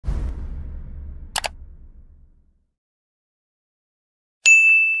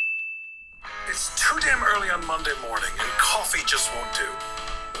It's too damn early on Monday morning, and coffee just won't do.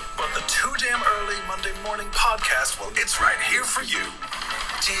 But the Too Damn Early Monday Morning podcast, well, it's right here for you.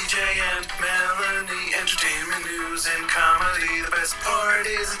 TJ and Melanie, entertainment, news, and comedy. The best part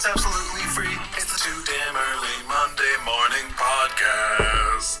is it's absolutely free. It's the Too Damn Early Monday Morning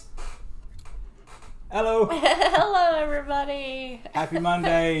podcast. Hello. Hello, everybody. Happy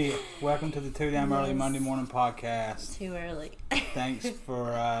Monday. Welcome to the Too Damn Early Monday Morning podcast. Too early. Thanks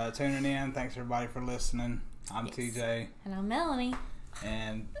for tuning in. Thanks, everybody, for listening. I'm TJ. And I'm Melanie.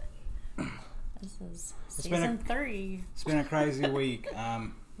 And this is season 3. It's been a crazy week.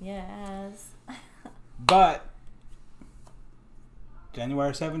 Yes. But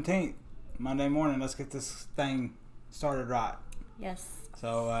January 17th, Monday morning, let's get this thing started right. Yes.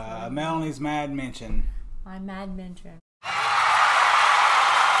 So, Melanie's Mad Mention. My Mad Mention.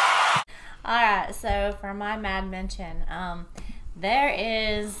 Alright, so for my Mad Mention, there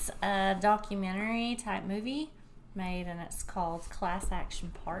is a documentary type movie made, and it's called Class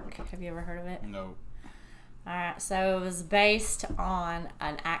Action Park. Have you ever heard of it? No. Alright, so it was based on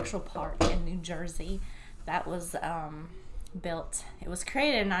an actual park in New Jersey that was built. It was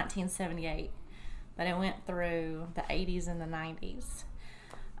created in 1978, but it went through the 80s and the 90s.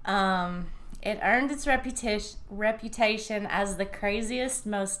 It earned its reputation as the craziest,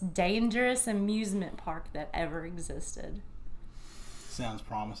 most dangerous amusement park that ever existed. Sounds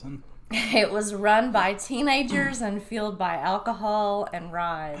promising. It was run by teenagers and fueled by alcohol and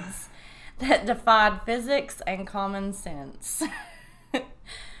rides that defied physics and common sense. That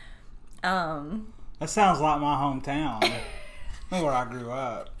sounds like my hometown, where I grew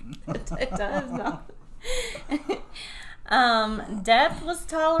up. It does not. Death was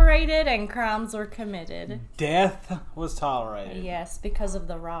tolerated and crimes were committed. Death was tolerated. Yes, because of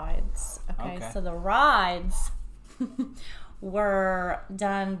the rides. Okay. Okay. So the rides were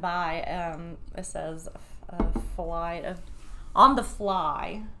done by, it says, a flight of, on the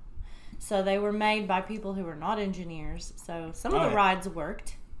fly. So they were made by people who were not engineers. So some of the rides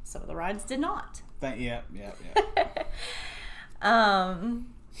worked, some of the rides did not. Yeah.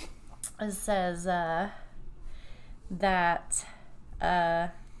 It says that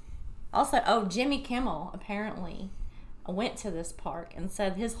also, Jimmy Kimmel apparently went to this park and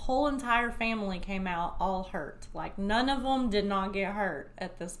said his whole entire family came out all hurt. Like, none of them did not get hurt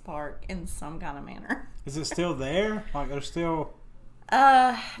at this park in some kind of manner. Is it still there? Like, there's still...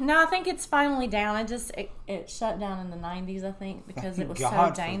 No, I think it's finally down. It shut down in the 90s, I think, because it was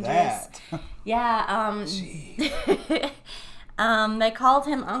so dangerous. Yeah, they called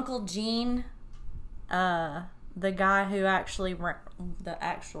him Uncle Gene, the guy who actually, the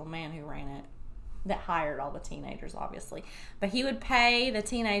actual man who ran it, that hired all the teenagers, obviously. But he would pay the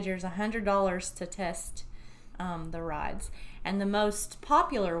teenagers $100 to test the rides. And the most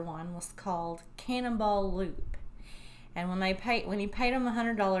popular one was called Cannonball Loop. And when he paid them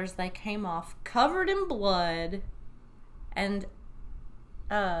 $100, they came off covered in blood and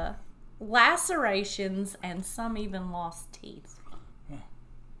lacerations, and some even lost teeth.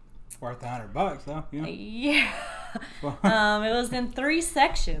 Worth $100 though, you know? Yeah. It was in 3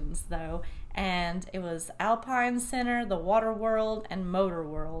 sections though, and it was Alpine Center, the Water World, and Motor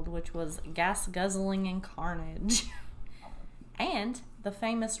World, which was gas guzzling and carnage. And the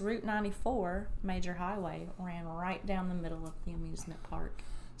famous Route 94 major highway ran right down the middle of the amusement park.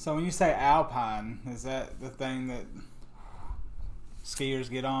 So when you say Alpine, is that the thing that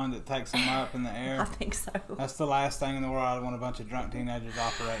skiers get on that takes them up in the air? I think so. That's the last thing in the world I want a bunch of drunk teenagers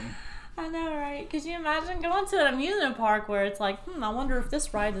operating. I know, right? Could you imagine going to an amusement park where it's like, I wonder if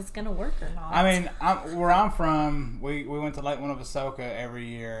this ride is going to work or not? I mean, where I'm from, we went to Lake Winnebagoca every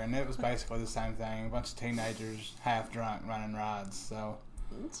year, and it was basically the same thing. A bunch of teenagers, half drunk, running rides. So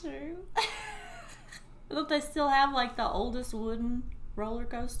true. Don't they still have like the oldest wooden roller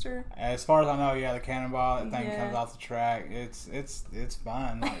coaster? As far as I know, yeah, the Cannonball, that thing Yeah. comes off the track. It's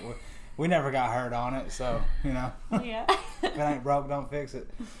fun. Like, we never got hurt on it, so you know. Yeah. If it ain't broke, don't fix it.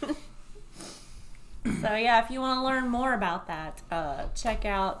 So yeah, if you want to learn more about that, check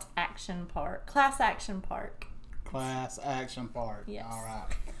out Class Action Park. Class Action Park. Yes. All right.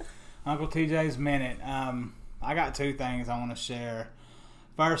 Uncle TJ's Minute. I got 2 things I want to share.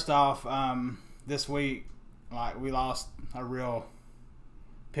 First off, this week, we lost a real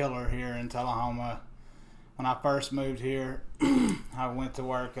pillar here in Tullahoma. When I first moved here, I went to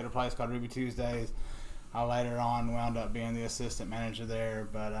work at a place called Ruby Tuesdays. I later on wound up being the assistant manager there,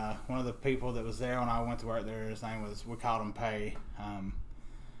 but one of the people that was there when I went to work there, his name was, we called him Pay.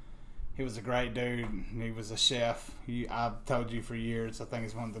 He was a great dude. He was a chef. I've told you for years, I think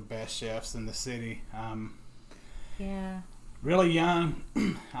he's one of the best chefs in the city. Yeah. really young.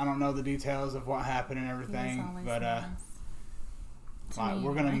 I don't know the details of what happened and He was everything, always but nice. To like, me,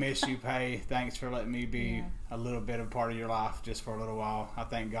 we're gonna anyway. miss you, Pay. Thanks for letting me be Yeah. a little bit of part of your life just for a little while. I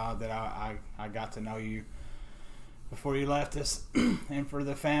thank God that I got to know you before you left us, and for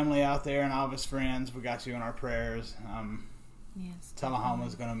the family out there and all of his friends, we got you in our prayers. Yes.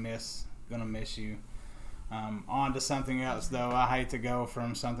 Tullahoma's gonna miss you. On to something else, though. I hate to go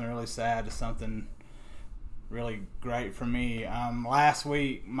from something really sad to something really great for me. Last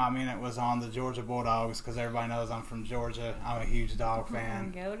week, my minute was on the Georgia Bulldogs because everybody knows I'm from Georgia. I'm a huge dog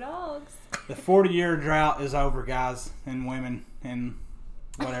fan. Go Dogs. The 40-year drought is over, guys and women and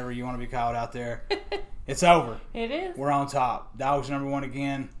whatever you want to be called out there. It's over. It is. We're on top. Dogs are number one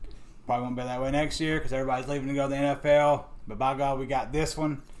again. Probably won't be that way next year because everybody's leaving to go to the NFL. But by God, we got this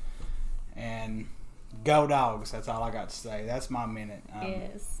one. And go Dogs. That's all I got to say. That's my minute.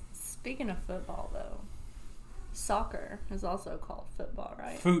 Yes. Speaking of football, though, soccer is also called football,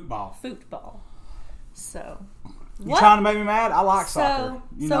 right? Football. Football. So, You trying to make me mad? I like soccer.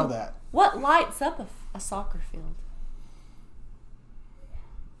 You so know that. What lights up a soccer field?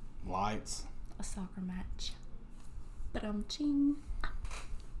 Lights. A soccer match. Ching.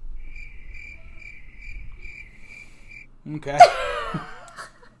 Okay.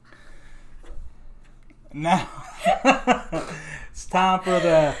 Now, it's time for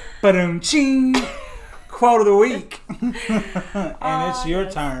the ba-dum-ching quote of the week. And it's your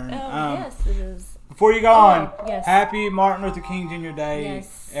yes. turn. Yes, it is. Before you go on, yes. happy Martin Luther King Jr. Day,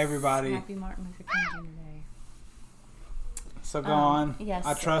 Yes. everybody. Happy Martin Luther King Jr. Day. So go on. yes.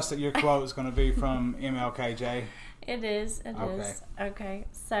 I trust that your quote is going to be from MLKJ. It is. It Okay. is. Okay.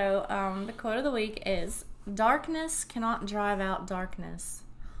 So, the quote of the week is, "Darkness cannot drive out darkness.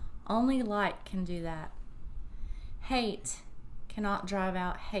 Only light can do that. Hate cannot drive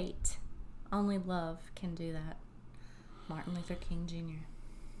out hate. Only love can do that." Martin Luther King Jr.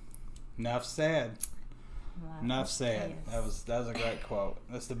 Enough said. Wow. Enough said. Yes. That was a great quote.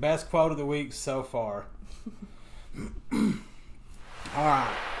 That's the best quote of the week so far. All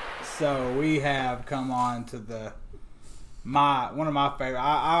right. So we have come on to one of my favorite.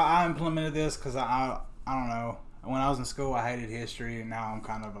 I implemented this because I don't know. When I was in school, I hated history, and now I'm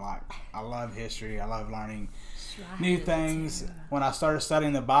kind of like, I love history. I love learning new things. When I started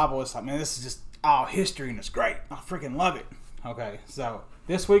studying the Bible, it's like, man, this is just history, and it's great. I freaking love it. Okay, so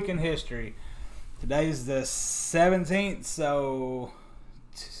this week in history, today's the 17th, so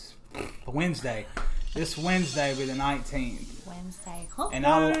Wednesday. This Wednesday will be the 19th. Wednesday. And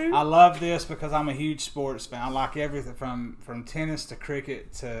I love this because I'm a huge sports fan. I like everything from tennis to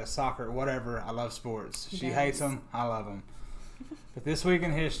cricket to soccer, whatever. I love sports. She Yes. hates them. I love them. But this week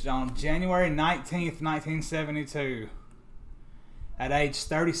in history, on January 19th, 1972, at age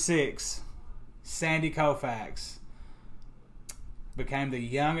 36, Sandy Koufax became the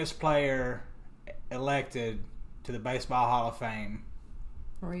youngest player elected to the Baseball Hall of Fame.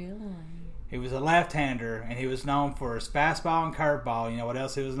 Really? He was a left-hander, and he was known for his fastball and curveball. You know what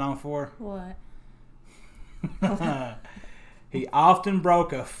else he was known for? What? He often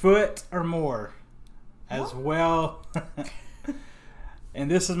broke a foot or more as well. And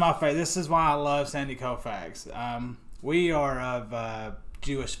this is my favorite. This is why I love Sandy Koufax. We are of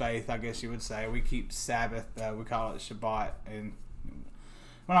Jewish faith, I guess you would say. We keep Sabbath. We call it Shabbat. And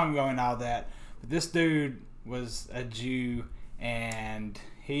we're not going to go into all that. But this dude was a Jew, and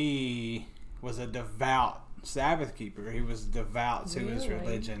he was a devout Sabbath keeper. He was devout to his Really?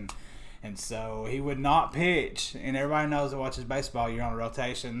 religion. And so he would not pitch. And everybody knows that watches baseball, you're on a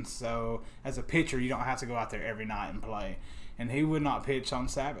rotation. So as a pitcher, you don't have to go out there every night and play. And he would not pitch on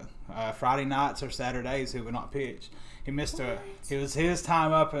Sabbath. Friday nights or Saturdays, he would not pitch. He missed it was his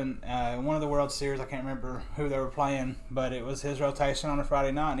time up in one of the World Series. I can't remember who they were playing, but it was his rotation on a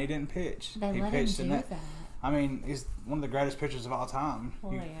Friday night, and he didn't pitch. They He let pitched him in do that. I mean, he's one of the greatest pitchers of all time.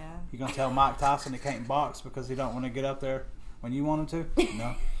 Well, you, yeah. You gonna tell Mike Tyson he can't box because he don't want to get up there when you want him to?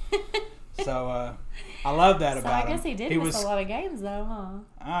 No. So I love that So about I him. guess he did miss a lot of games, though, huh?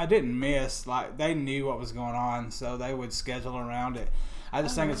 I didn't miss. Like, they knew what was going on, so they would schedule around it. I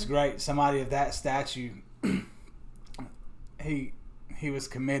just think it's great. Somebody of that stature, he was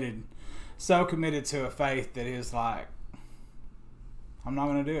committed, so committed to a faith that he was like, I'm not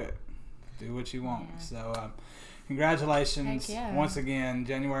going to do it. Do what you want. Yeah. So, congratulations. Heck yeah. Once again,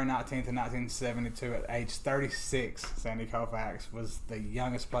 January 19th of 1972, at age 36, Sandy Koufax was the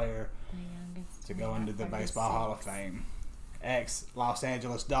youngest player The youngest to go man into the at Baseball Hall of 36. Fame. Ex Los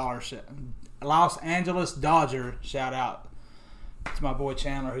Angeles Dodger, shout out to my boy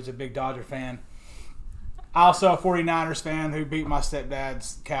Chandler, who's a big Dodger fan. Also a 49ers fan who beat my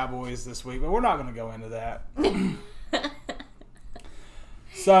stepdad's Cowboys this week, but we're not going to go into that.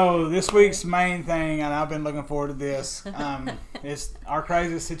 So this week's main thing, and I've been looking forward to this, is our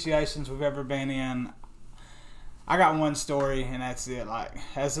craziest situations we've ever been in. I got one story, and that's it. Like,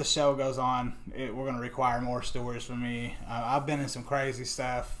 as the show goes on, we're going to require more stories from me. I've been in some crazy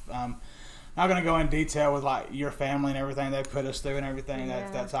stuff. Not going to go in detail with like your family and everything they put us through and everything. Yeah.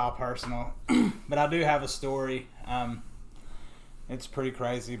 That's all personal. But I do have a story. It's pretty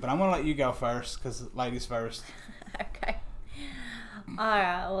crazy. But I'm going to let you go first, because ladies first. Okay. All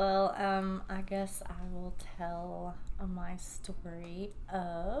right. Well, I guess I will tell my story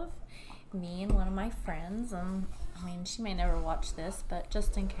of me and one of my friends. I mean, she may never watch this, but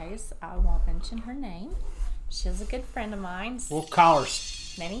just in case, I won't mention her name. She's a good friend of mine. We'll call her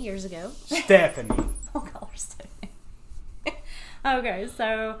many years ago. Stephanie. We'll call her Stephanie. Okay,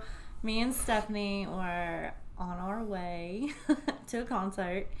 so me and Stephanie were on our way to a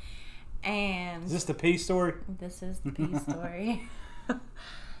concert, and Is this the P story? this is the P story.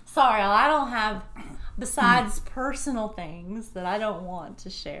 Sorry, I don't have, besides personal things that I don't want to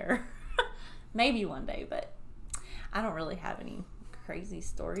share. Maybe one day, but I don't really have any crazy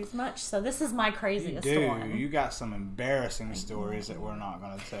stories much. So this is my You craziest do. one. You got some embarrassing stories that we're not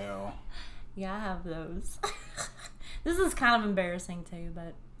going to tell. Yeah, I have those. This is kind of embarrassing too,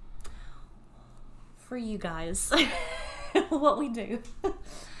 but for you guys, what we do.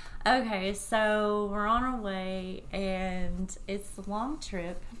 Okay, so we're on our way, and it's a long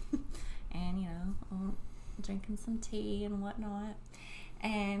trip, and, you know, drinking some tea and whatnot,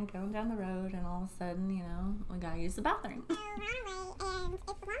 and going down the road, and all of a sudden, you know, we gotta use the bathroom.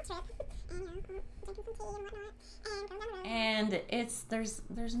 And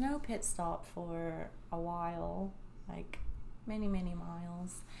there's no pit stop for a while, like many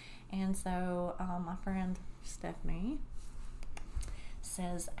miles, and so my friend Stephanie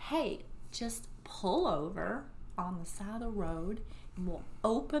says, hey, just pull over on the side of the road and we'll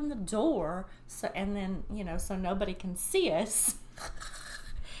open the door and then, you know, so nobody can see us.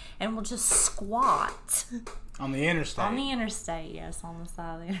 And we'll just squat. On the interstate. On the interstate, yes, on the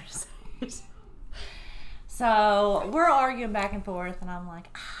side of the interstate. So we're arguing back and forth, and I'm like,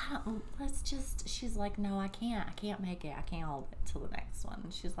 she's like, no, I can't make it. I can't hold it till the next one.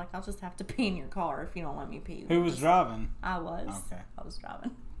 And she's like, I'll just have to pee in your car if you don't let me pee. Who was driving? I was. Okay. I was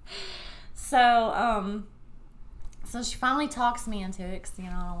driving. So, so she finally talks me into it, because, you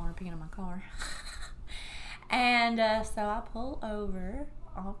know, I don't want her peeing in my car. And so I pull over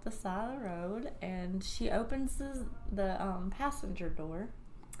off the side of the road, and she opens the passenger door.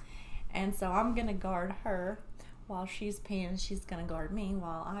 And so I'm going to guard her while she's peeing. She's going to guard me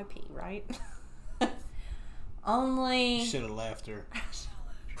while I pee, right? You should have left her.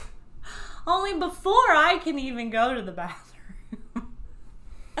 Only before I can even go to the bathroom,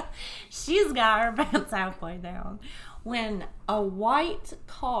 she's got her pants halfway down, when a white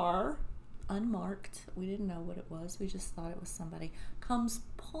car, unmarked, we didn't know what it was, we just thought it was somebody, comes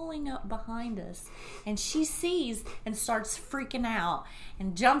pulling up behind us, and she sees and starts freaking out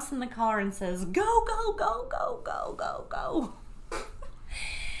and jumps in the car and says, go, go, go, go, go, go, go.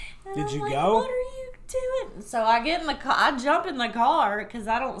 Did you like, go? What are you doing? So I get in the car, I jump in the car, because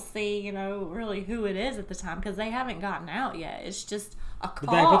I don't see, you know, really who it is at the time, because they haven't gotten out yet. It's just a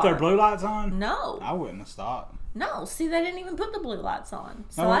car. Did they put their blue lights on? No. I wouldn't have stopped. No, see, they didn't even put the blue lights on.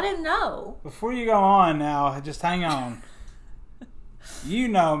 So No. I didn't know. Before you go on now, just hang on. You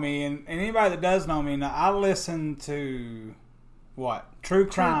know me, and anybody that does know me, now I listen to, True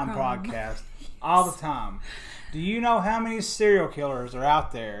crime podcast all the time. Do you know how many serial killers are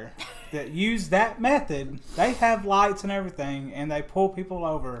out there that use that method? They have lights and everything, and they pull people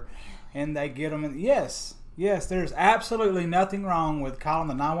over, and they get them in. Yes, there's absolutely nothing wrong with calling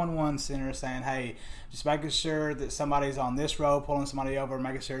the 911 center saying, hey, just making sure that somebody's on this road pulling somebody over,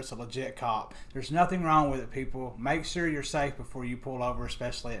 making sure it's a legit cop. There's nothing wrong with it, people. Make sure you're safe before you pull over,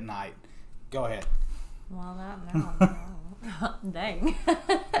 especially at night. Go ahead. Well, that no. Dang.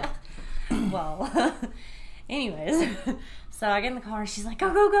 Well, anyways, so I get in the car and she's like,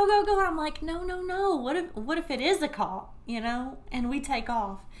 go, go, go, go, go. And I'm like, no. What if it is a cop, you know? And we take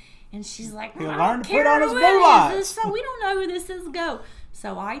off. And she's like, He'll I learn don't to care put on his who blue it is. lights. So we don't know who this is. Go.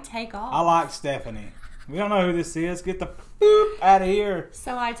 So I take off. I like Stephanie. We don't know who this is. Get the boop out of here.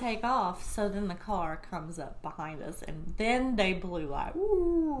 So I take off. So then the car comes up behind us, and then they blue light.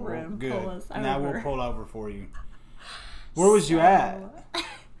 Ooh, and Good. pull us over. Now we'll pull over for you. Where was you at?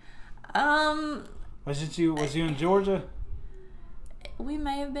 Was you in Georgia? We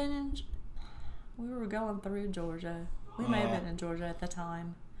may have been in. We were going through Georgia. We may have been in Georgia at the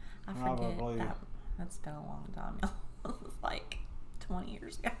time. I forget. Probably. That's been a long time. It was like 20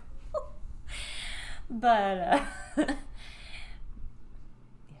 years ago. But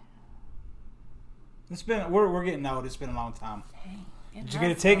We're getting old. It's been a long time. Dang, Did you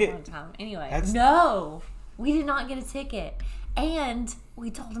get a ticket? long time. Anyway, That's- no, we did not get a ticket, and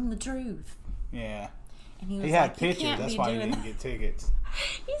we told him the truth. Yeah. And he was He had like, "You pictures. can't That's be why he doing didn't that." get tickets.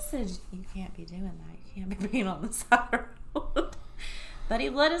 He said, "You can't be doing that. You can't be being on the side of the road." But he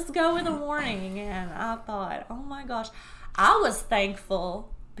let us go with a warning, and I thought, oh my gosh. I was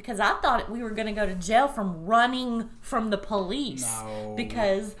thankful because I thought we were going to go to jail from running from the police. No.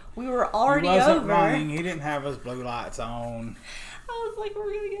 Because we were already He wasn't over. running. He didn't have his blue lights on. I was like,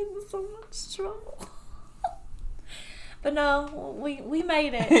 we're going to get into so much trouble. But no, we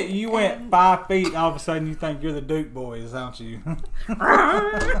made it. You went 5 feet, all of a sudden you think you're the Duke boys, don't you?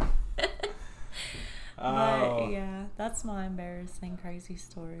 But yeah, that's my embarrassing, crazy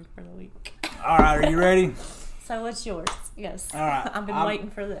story for the week. All right, are you ready? So what's yours? Yes. All right, I've been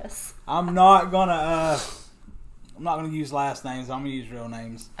waiting for this. I'm not gonna use last names. I'm gonna use real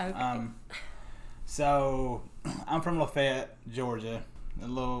names. Okay. So I'm from Lafayette, Georgia. A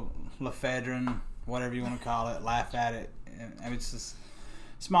little Lafedrin, whatever you want to call it. Laugh at it. It's just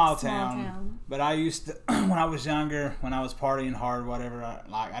small town. But I used to, when I was younger, when I was partying hard, whatever.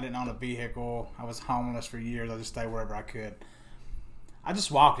 I didn't own a vehicle. I was homeless for years. I just stayed wherever I could. I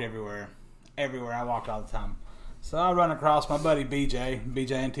just walked everywhere. Everywhere. I walked all the time. So I run across my buddy BJ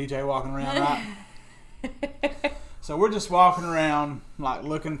and TJ walking around, right? So we're just walking around, like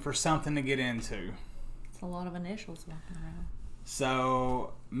looking for something to get into. It's a lot of initials walking around.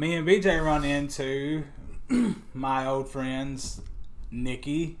 So me and BJ run into my old friends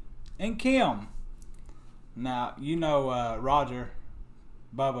Nikki and Kim. Now you know Roger,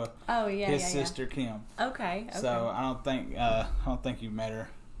 Bubba. Oh yeah, his sister Kim. Okay. So I don't think you've met her.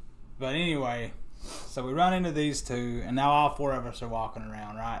 But anyway, so we run into these two, and now all 4 of us are walking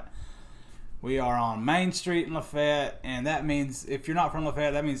around, right? We are on Main Street in Lafayette, and that means, if you're not from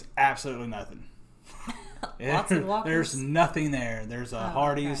Lafayette, that means absolutely nothing. Lots of walkers. There's nothing there. There's a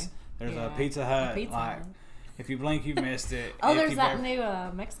Hardee's. Okay. There's Yeah. a Pizza Hut. A Pizza like, Hut. if you blink, you missed it. Oh, If there's you've that ever- new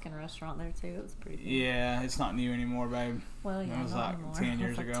Mexican restaurant there too. It was pretty good. Yeah, it's not new anymore, babe. Well, yeah, It was not like anymore. 10 It was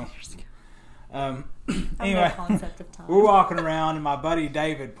years like ago. 10 years ago. I Anyway, have no concept of time. we're walking around, and my buddy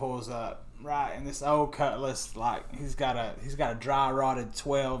David pulls up, right, and this old Cutlass, like he's got a dry rotted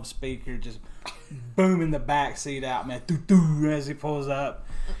 12 speaker, just booming the back seat out, man, doo doo, as he pulls up.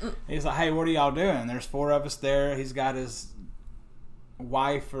 He's like, "Hey, what are y'all doing?" There's 4 of us there. He's got his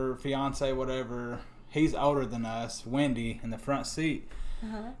wife or fiance, whatever. He's older than us, Wendy, in the front seat.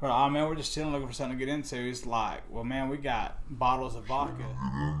 We're like, "Oh man, we're just chilling, looking for something to get into." He's like, "Well, man, we got bottles of vodka."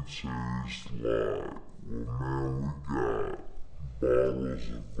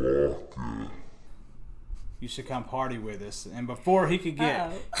 You should come party with us. And before he could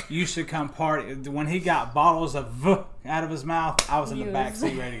get, you should come party. When he got bottles of out of his mouth, I was in the back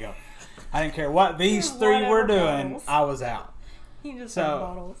seat ready to go. I didn't care what these 3 were doing. Bottles. I was out. He just So- had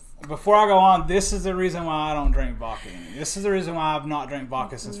bottles. Before I go on, this is the reason why I don't drink vodka. This is the reason why I've not drank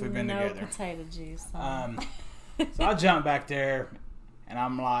vodka since we've been no together. potato juice. So I jump back there, and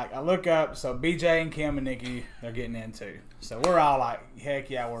I'm like, I look up. So BJ and Kim and Nikki, they're getting into. So we're all like, heck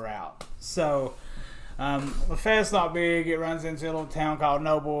yeah, we're out. So Lafayette's not big. It runs into a little town called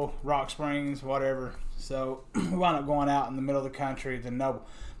Noble, Rock Springs, whatever. So we wound up going out in the middle of the country to Noble.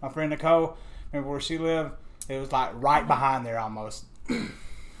 My friend Nicole, remember where she lived? It was like right behind there almost.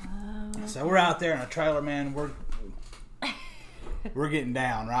 So we're out there in a trailer, man. We're getting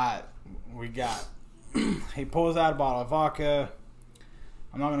down, right? We got. He pulls out a bottle of vodka.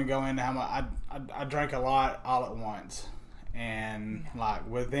 I'm not gonna go into how much. I drank a lot all at once, and like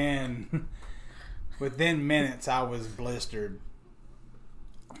within minutes, I was blistered.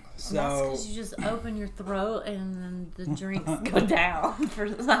 So That's because you just open your throat and then the drinks go down. I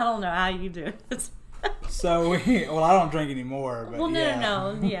don't know how you do it. So I don't drink anymore. But Well,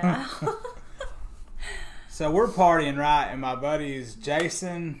 no, yeah. So we're partying, right? And my buddies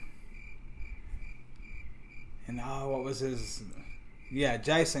Jason and what was his? Yeah,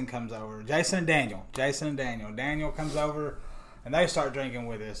 Jason comes over. Jason and Daniel. Daniel comes over, and they start drinking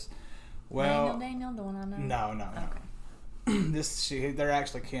with us. Well, Daniel, the one I know. no. Okay. They're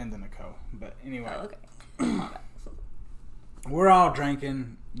actually kin to Nicole. But anyway, Okay. we're all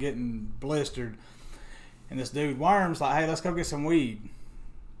drinking, getting blistered, and this dude Worm's like, "Hey, let's go get some weed."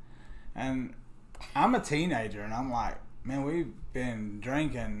 And I'm a teenager, and I'm like, "Man, we've been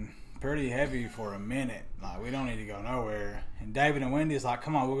drinking pretty heavy for a minute. Like, we don't need to go nowhere." And David and Wendy's like,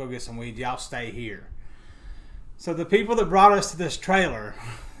 "Come on, we'll go get some weed. Y'all stay here." So the people that brought us to this trailer,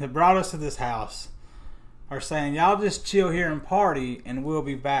 that brought us to this house, are saying, "Y'all just chill here and party, and we'll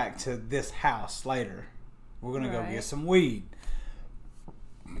be back to this house later. We're gonna go Right. get some weed."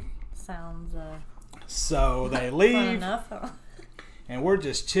 Sounds So they Fun leave, enough. Huh? and we're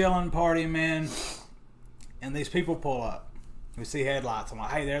just chilling, partying, man. And these people pull up. We see headlights. I'm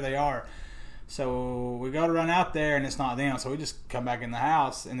like, hey, there they are. So we go to run out there, and it's not them. So we just come back in the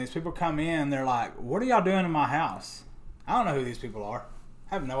house, and these people come in. They're like, what are y'all doing in my house? I don't know who these people are.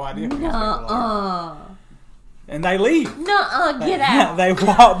 I have no idea who these people are. And they leave. Get out. They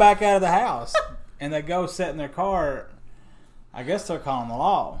walk back out of the house, and they go sit in their car. I guess they're calling the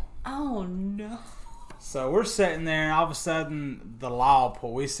law. Oh, no. So we're sitting there, and all of a sudden,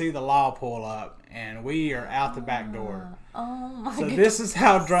 we see the law pull up, and we are out the back door. Oh, my So God. this is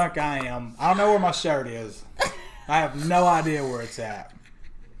how drunk I am. I don't know where my shirt is. I have no idea where it's at.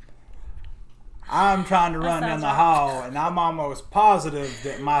 I'm trying to run down sounds the right. hall, and I'm almost positive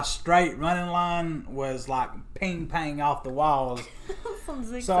that my straight running line was like ping-pang off the walls.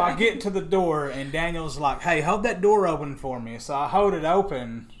 So I get to the door, and Daniel's like, hey, hold that door open for me. So I hold it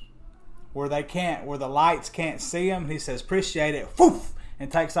open where the lights can't see him. He says, appreciate it. Woof!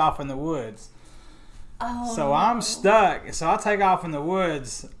 And takes off in the woods. Oh, So I'm stuck. So I take off in the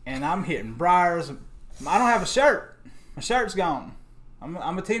woods, and I'm hitting briars. I don't have a shirt. My shirt's gone.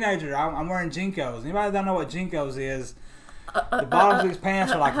 I'm a teenager. I'm wearing Jinkos. Anybody that don't know what Jinkos is, the bottoms of these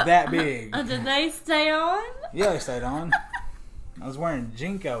pants are like that big. Did they stay on? Yeah, they stayed on. I was wearing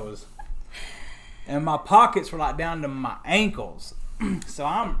Jinkos. And my pockets were like down to my ankles. So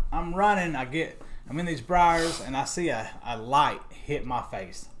I'm running. I'm in these briars, and I see a light hit my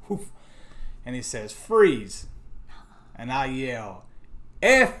face. Woof. And he says, freeze. And I yell,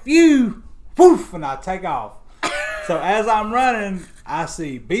 F you! Woof! And I take off. So as I'm running, I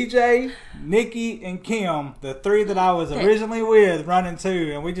see BJ, Nikki, and Kim, the three that I was originally with, running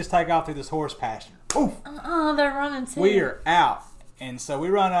too. And we just take off through this horse pasture. Woof! They're running too. We are out. And so we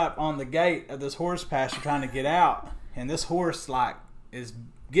run up on the gate of this horse pasture trying to get out. And this horse, is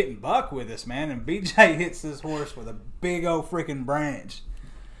getting buck with us, man. And BJ hits this horse with a big old freaking branch.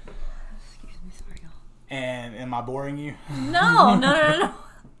 Excuse me, sorry, y'all. And am I boring you? No.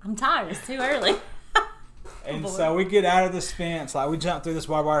 I'm tired. It's too early. And so we get out of this fence. We jump through this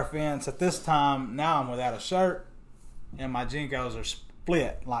barbed wire fence. At this time, now I'm without a shirt. And my Jinkos are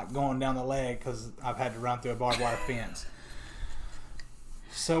split, going down the leg because I've had to run through a barbed wire fence.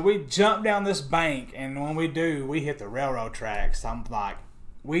 So we jump down this bank, and when we do, we hit the railroad tracks. I'm like,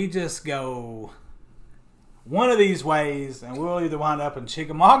 we just go one of these ways, and we'll either wind up in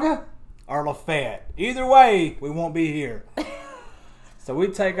Chickamauga or Lafayette. Either way, we won't be here. So we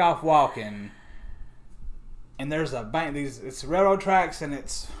take off walking, and there's a bank. It's railroad tracks, and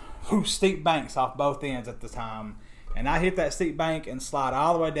it's steep banks off both ends at the time. And I hit that steep bank and slide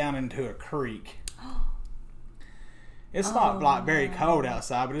all the way down into a creek. It's not very cold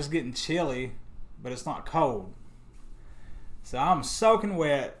outside, but it's getting chilly, but it's not cold. So I'm soaking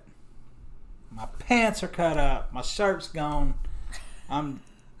wet. My pants are cut up. My shirt's gone. I'm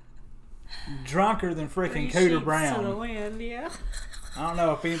drunker than freaking Cooter Brown. To the wind, yeah. I don't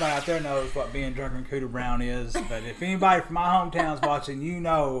know if anybody out there knows what being drunker than Cooter Brown is, but if anybody from my hometown's watching, you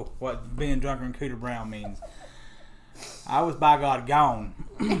know what being drunker than Cooter Brown means. I was, by God, gone.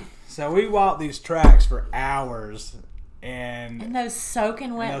 So we walked these tracks for hours. And those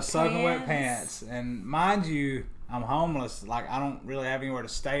soaking wet pants. And mind you, I'm homeless. I don't really have anywhere to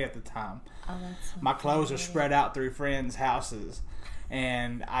stay at the time. Oh, that's My clothes are spread out through friends' houses.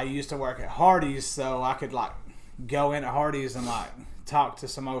 And I used to work at Hardee's, so I could go in at Hardee's and talk to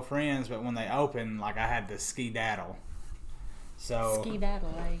some old friends. But when they opened, I had to ski-daddle. So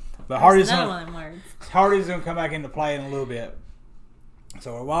ski-daddle, but Hardee's gonna come back into play in a little bit.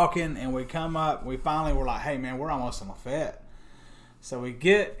 So we're walking, and we come up. We finally were like, hey, man, we're almost in Lafayette. So we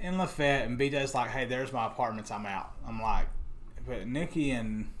get in Lafayette, and BJ's like, hey, there's my apartments. I'm out. I'm like, but Nikki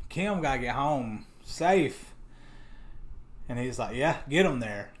and Kim got to get home safe. And he's like, yeah, get them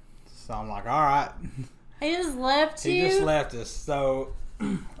there. So I'm like, all right. He just left you? He just left us. So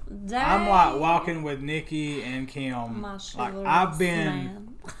Dang. I'm walking with Nikki and Kim.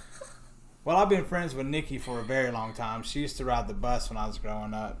 I've been friends with Nikki for a very long time. She used to ride the bus when I was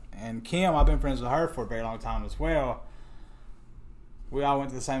growing up. And Kim, I've been friends with her for a very long time as well. We all went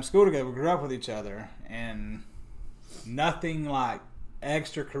to the same school together. We grew up with each other. And nothing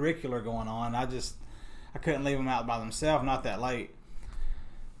extracurricular going on. I couldn't leave them out by themselves, not that late.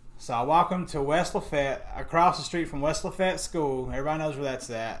 So I walk them to West Lafayette, across the street from West Lafayette School. Everybody knows where that's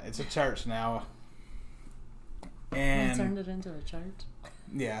at. It's a church now. And they turned it into a church.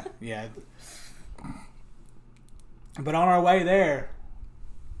 Yeah. But on our way there,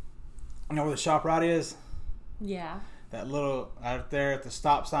 you know where the ShopRite is? Yeah. That little out there at the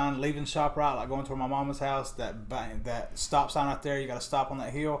stop sign, leaving ShopRite, going toward my mama's house. That stop sign out there, you got to stop on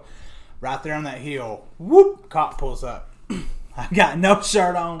that hill. Right there on that hill, whoop, cop pulls up. I got no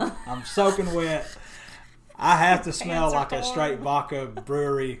shirt on. I'm soaking wet. I have to smell like a straight vodka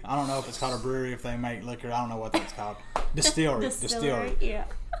brewery. I don't know if it's called a brewery if they make liquor. I don't know what that's called. Distillery. Yeah.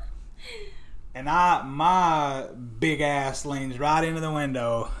 And my big ass leans right into the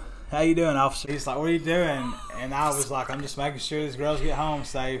window. How you doing, officer? He's like, what are you doing? And I was like, I'm just making sure these girls get home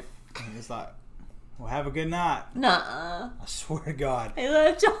safe. And he's like, well, have a good night. Nuh-uh. I swear to God. He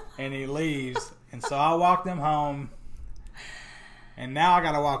left you. And he leaves. And so I walk them home. And now I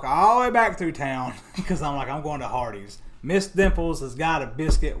got to walk all the way back through town because I'm like, I'm going to Hardee's. Miss Dimples has got a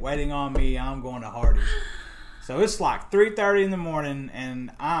biscuit waiting on me. I'm going to Hardee's. So it's like 3:30 in the morning,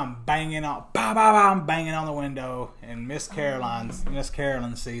 and I'm banging on, I'm banging on the window, and Miss Caroline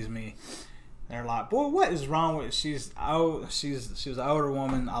sees me. They're like, boy, what is wrong with? She was an older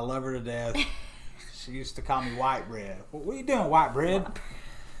woman. I love her to death. She used to call me white bread. What are you doing, white bread?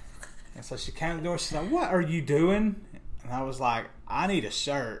 And so she came to the door. She's like, what are you doing? And I was like, I need a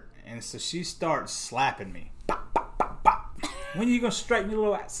shirt. And so she starts slapping me. Bop, bop, bop, bop. When are you going to straighten your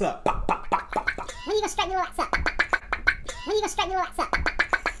little ass up? Bop, bop, bop, bop, bop. When are you going to straighten your ass up? When are you going to straighten your ass up?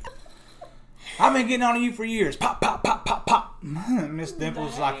 I've been getting on you for years. Pop, pop, pop, pop, pop. Miss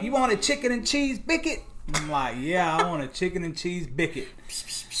Dimple's like, you want a chicken and cheese bicket? I'm like, yeah, I want a chicken and cheese bicket.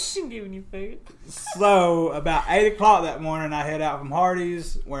 I'm giving you food. So about 8 o'clock that morning, I head out from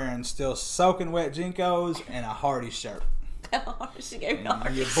Hardee's wearing still soaking wet Jinkos and a Hardee's shirt. She gave me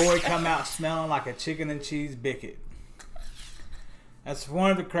And your boy come out smelling like a chicken and cheese bicket. That's one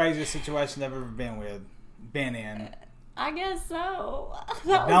of the craziest situations I've ever been in. I guess so.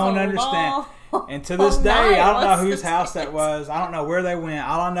 I don't understand. And to this day, I don't know whose house that was. I don't know where they went.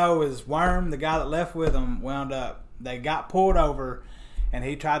 All I know is Worm, the guy that left with them, wound up. They got pulled over, and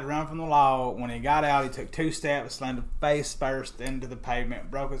he tried to run from the law. When he got out, he took 2 steps, landed face first into the pavement,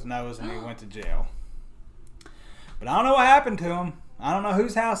 broke his nose, and he went to jail. But I don't know what happened to him. I don't know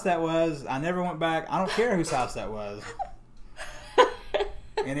whose house that was. I never went back. I don't care whose house that was.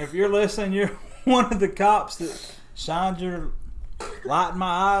 And if you're listening, you're one of the cops that shined your light in my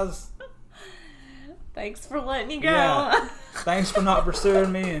eyes. Thanks for letting me go. Yeah. Thanks for not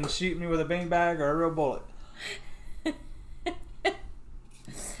pursuing me and shooting me with a beanbag or a real bullet.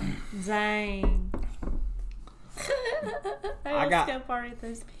 Dang. I got go party at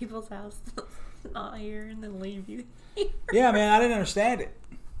those people's house not here and then leave you here. Yeah, man, I didn't understand it.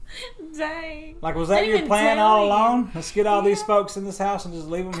 Dang. Like, was that your plan all along? Let's get all these folks in this house and just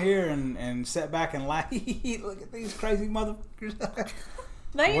leave them here and sit back and laugh. Look at these crazy motherfuckers.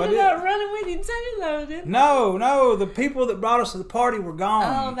 They ended up running with you too, though, didn't they? No. The people that brought us to the party were gone.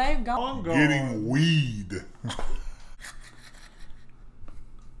 Oh, they've gone. Getting weed.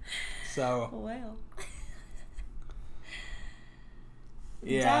 So. Well.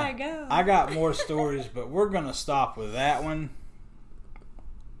 Yeah. I got more stories, but we're going to stop with that one.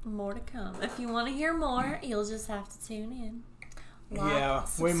 More to come. If you want to hear more, you'll just have to tune in.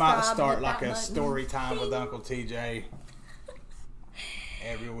 Like, we might start like a story time with Uncle TJ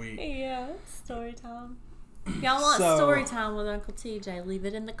every week. Yeah, story time. If y'all want story time with Uncle TJ, leave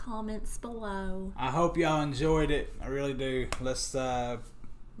it in the comments below. I hope y'all enjoyed it. I really do. Let's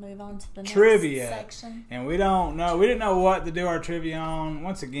move on to the next trivia section. And we didn't know what to do our trivia on.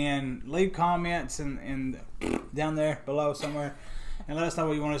 Once again, leave comments in down there below somewhere. And let us know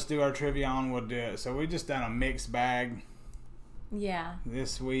what you want us to do our trivia on. We'll do it. So we just done a mixed bag. Yeah.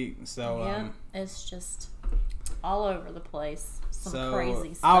 This week. So it's just all over the place. Some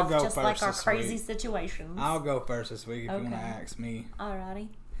crazy stuff. I'll go just first like our this crazy week. Situations. I'll go first this week if you want to ask me. Alrighty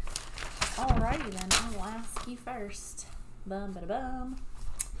then. I'll ask you first. Bum ba bum.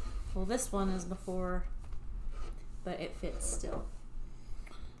 Well, this one is before, but it fits still.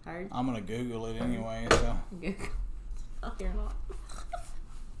 Heard? I'm gonna Google it anyway. So. Google. Oh, you're not.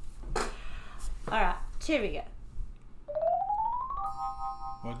 Alright, trivia.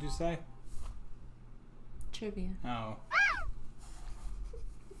 What'd you say? Trivia. Oh.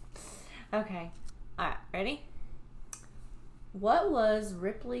 Okay. Alright, ready? What was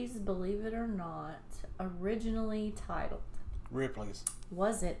Ripley's Believe It or Not originally titled? Ripley's.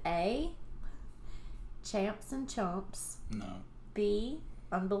 Was it A, Champs and Chumps? No. B,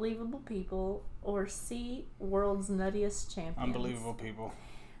 Unbelievable People? Or C, World's Nuttiest Champions? Unbelievable People.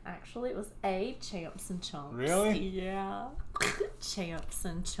 Actually, it was A, Champs and Chumps. Really? Yeah. Champs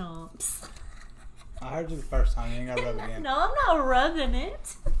and Chumps. I heard you the first time. You ain't gotta rub it in. No, I'm not rubbing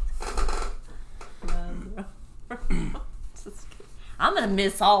it. I'm gonna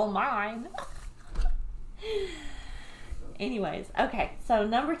miss all mine. Anyways, okay, so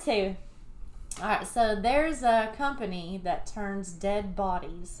number 2. Alright, so there's a company that turns dead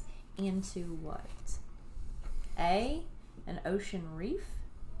bodies into what? A, an ocean reef,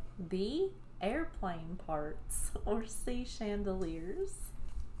 B, airplane parts, or C, chandeliers?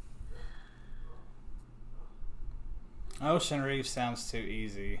 Ocean reef sounds too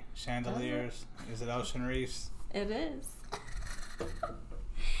easy. Chandeliers. Is it ocean reefs? It is.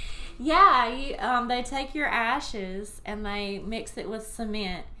 Yeah, they take your ashes and they mix it with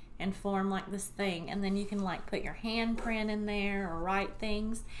cement and form like this thing, and then you can like put your handprint in there or write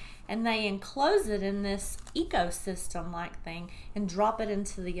things, and they enclose it in this ecosystem like thing and drop it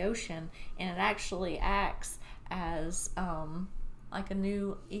into the ocean, and it actually acts as like a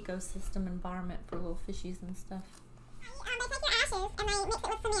new ecosystem environment for little fishies and stuff. They take your ashes and they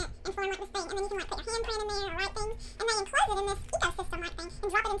mix it with cement and form like this thing, and then you can like put your handprint in there or write things, and they enclose it in this ecosystem like thing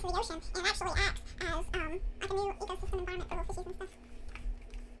and drop it into the ocean, and it actually acts as like a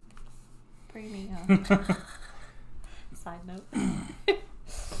new ecosystem environment for little fishies and stuff. Pretty neat, huh? Side note.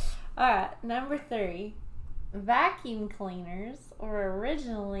 Alright, number 3. Vacuum cleaners were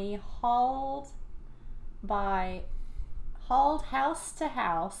originally hauled house to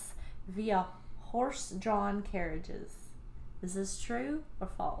house via horse-drawn carriages. Is this true or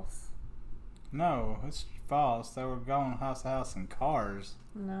false? No, it's false. They were going house to house in cars.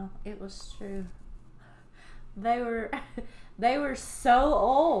 No, it was true. They were so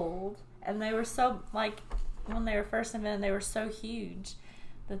old, and they were so, like, when they were first invented, they were so huge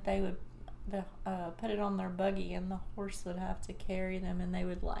that they would put it on their buggy, and the horse would have to carry them, and they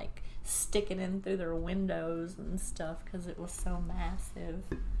would like stick it in through their windows and stuff because it was so massive.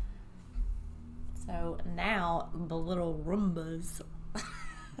 So now the little Roombas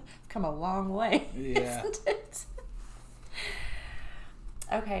come a long way. Yeah. Isn't it?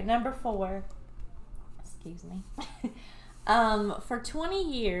 Okay, number 4. Excuse me. For 20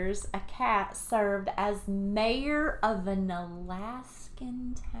 years, a cat served as mayor of an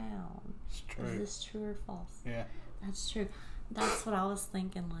Alaskan town. It's true. Is this true or false? Yeah. That's true. That's what I was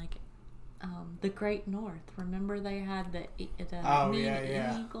thinking. Like, the Great North. Remember they had the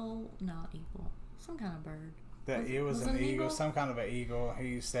eagle? Not eagle. Some kind of bird. It was an eagle, some kind of an eagle.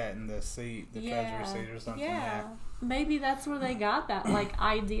 He sat in the seat, the treasury seat or something. Yeah. Maybe that's where they got that like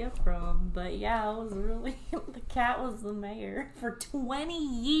idea from. But yeah, it was really the cat was the mayor for 20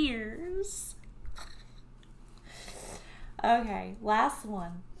 years. Okay, last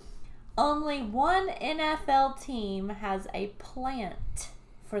one. Only one NFL team has a plant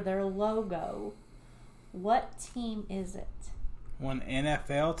for their logo. What team is it? One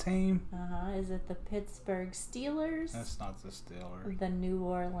NFL team? Is it the Pittsburgh Steelers? That's not the Steelers. The New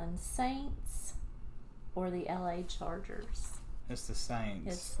Orleans Saints? Or the LA Chargers? It's the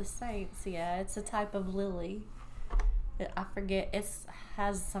Saints. It's the Saints, yeah. It's a type of lily. I forget. It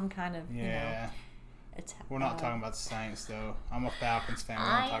has some kind of, yeah. We're not talking about the Saints, though. I'm a Falcons fan. We're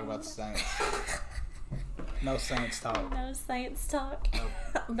not talking about the Saints. No Saints talk. No Saints talk. Nope.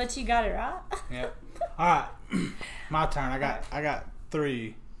 But you got it right. Yep. All right. My turn. I got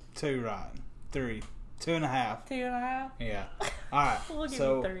 2 right. 3. 2.5. 2.5? Yeah. All right. We'll give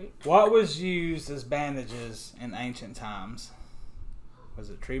so, you 3. what was used as bandages in ancient times? Was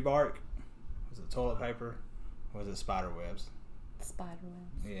it tree bark? Was it toilet paper? Or was it spider webs? Spider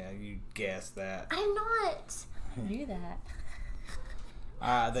webs. Yeah, you guessed that. I'm not. I knew that.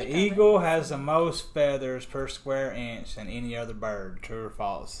 The eagle has the most feathers per square inch than any other bird. True or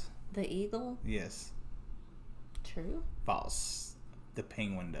false? The eagle? Yes. True. False. The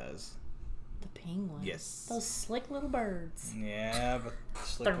penguin does. The penguin? Yes. Those slick little birds. Yeah, but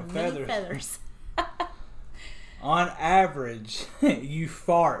slick They're with many feathers. feathers. On average, you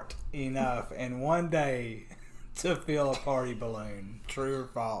fart enough in one day to fill a party balloon. True or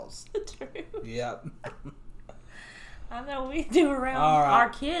false? True. Yep. I know we do around our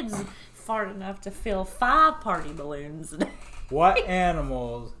kids fart enough to fill 5 party balloons a day. What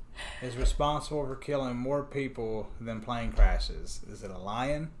animal is responsible for killing more people than plane crashes? Is it a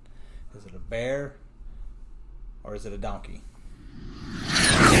lion? Is it a bear? Or is it a donkey?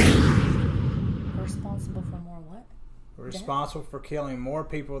 Responsible for more what? Responsible for killing more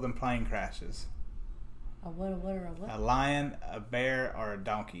people than plane crashes. A what, or a what? A lion, a bear, or a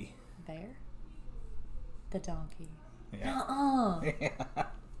donkey? Bear? The donkey. Yeah.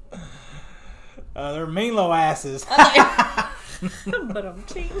 They're mean little asses. But I'm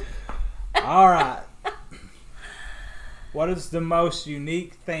cheap. All right. What is the most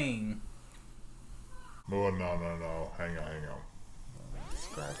unique thing? No. Hang on.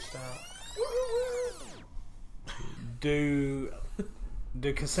 Scratched out. Do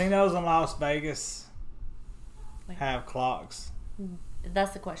casinos in Las Vegas have clocks?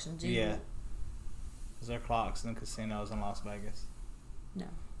 That's the question. Yeah. Is there clocks in casinos in Las Vegas? No.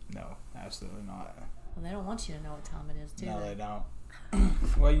 No, absolutely not. Well, they don't want you to know what time it is, do No, they? they don't.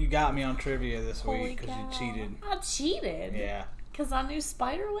 Well, you got me on trivia this Holy week because you cow. cheated. I cheated? Yeah, Because I knew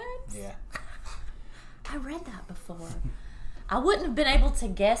spider webs? yeah. I read that before. I wouldn't have been able to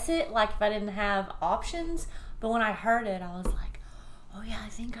guess it, like, if I didn't have options. But when I heard it, I was like, oh, yeah, I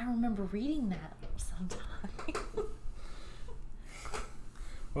think I remember reading that sometime.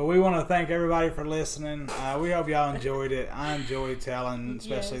 Well, we want to thank everybody for listening. We hope y'all enjoyed it. I enjoyed telling,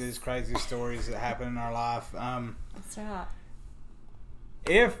 especially Yes. these crazy stories that happen in our life. That's right.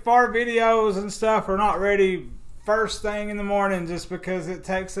 If our videos and stuff are not ready first thing in the morning, just because it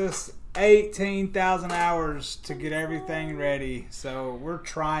takes us 18,000 hours to get everything ready, so we're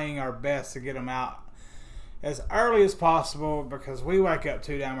trying our best to get them out as early as possible, because we wake up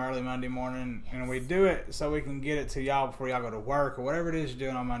too damn early Monday morning, and we do it so we can get it to y'all before y'all go to work or whatever it is you're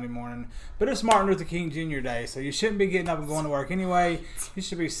doing on Monday morning. But it's Martin Luther King Jr. Day, so you shouldn't be getting up and going to work anyway. You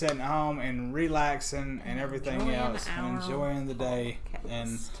should be sitting at home and relaxing and everything Enjoying else and our enjoying the day. podcast.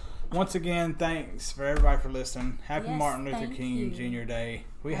 And once again, thanks for everybody for listening. Happy Yes, Martin Luther thank King you. Jr. Day.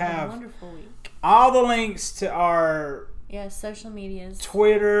 We Have a have wonderful week. all the links to our Yes, social medias.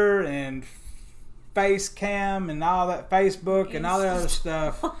 Twitter and Facecam and all that, Facebook and all that other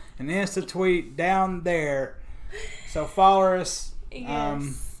stuff, and Insta tweet down there. So follow us.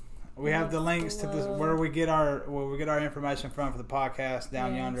 Yes. We have the Yes, links to this, below. where we get our information from for the podcast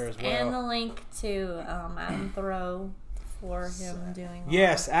down Yes. yonder as well. And the link to Adam Thoreau for him doing all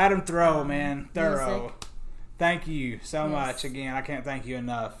Yes, Adam Thoreau, man, music. thorough. Thank you so Yes. much. Again, I can't thank you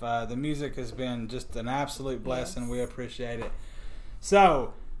enough. The music has been just an absolute blessing. Yes. We appreciate it.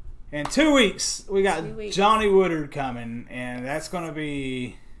 So, in 2 weeks, we got 2 weeks. Johnny Woodard coming, and that's going to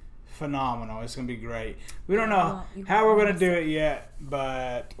be phenomenal. It's going to be great. We don't know You how we're going to promise. do it yet,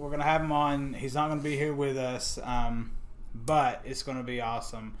 but we're going to have him on. He's not going to be here with us, but it's going to be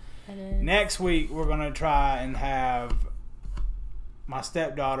awesome. It is. Next week, we're going to try and have my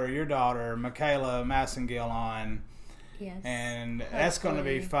stepdaughter, your daughter, Michaela Massengill, on. Yes. And that's going to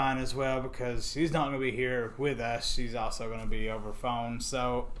be Hopefully. fun as well, because she's not going to be here with us. She's also going to be over phone.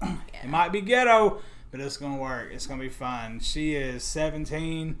 So it might be ghetto, but it's going to work. It's going to be fun. She is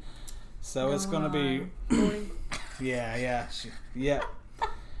 17, so it's going to be... 40. Yeah. Yeah.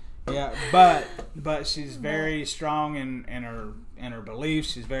 But she's very strong in her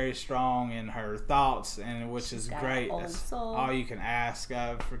beliefs. She's very strong in her thoughts, and which is got great. an old That's soul. all you can ask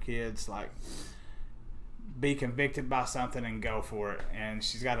of for kids. Like, be convicted by something and go for it. And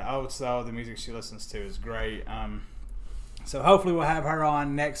she's got an old soul. The music she listens to is great. So hopefully we'll have her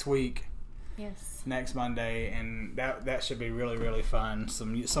on next week, Yes. next Monday, and that should be really, really fun.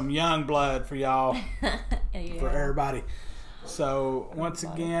 Some young blood for y'all, Yeah. for everybody. So once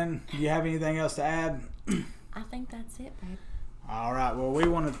again, do you have anything else to add? I think that's it, babe. All right. Well, we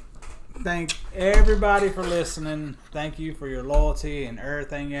want to thank everybody for listening. Thank you for your loyalty and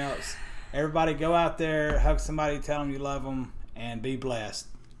everything else. Everybody go out there, hug somebody, tell them you love them, and be blessed.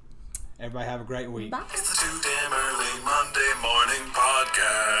 Everybody have a great week. Bye. It's the Too Damn Early Monday Morning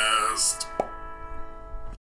Podcast.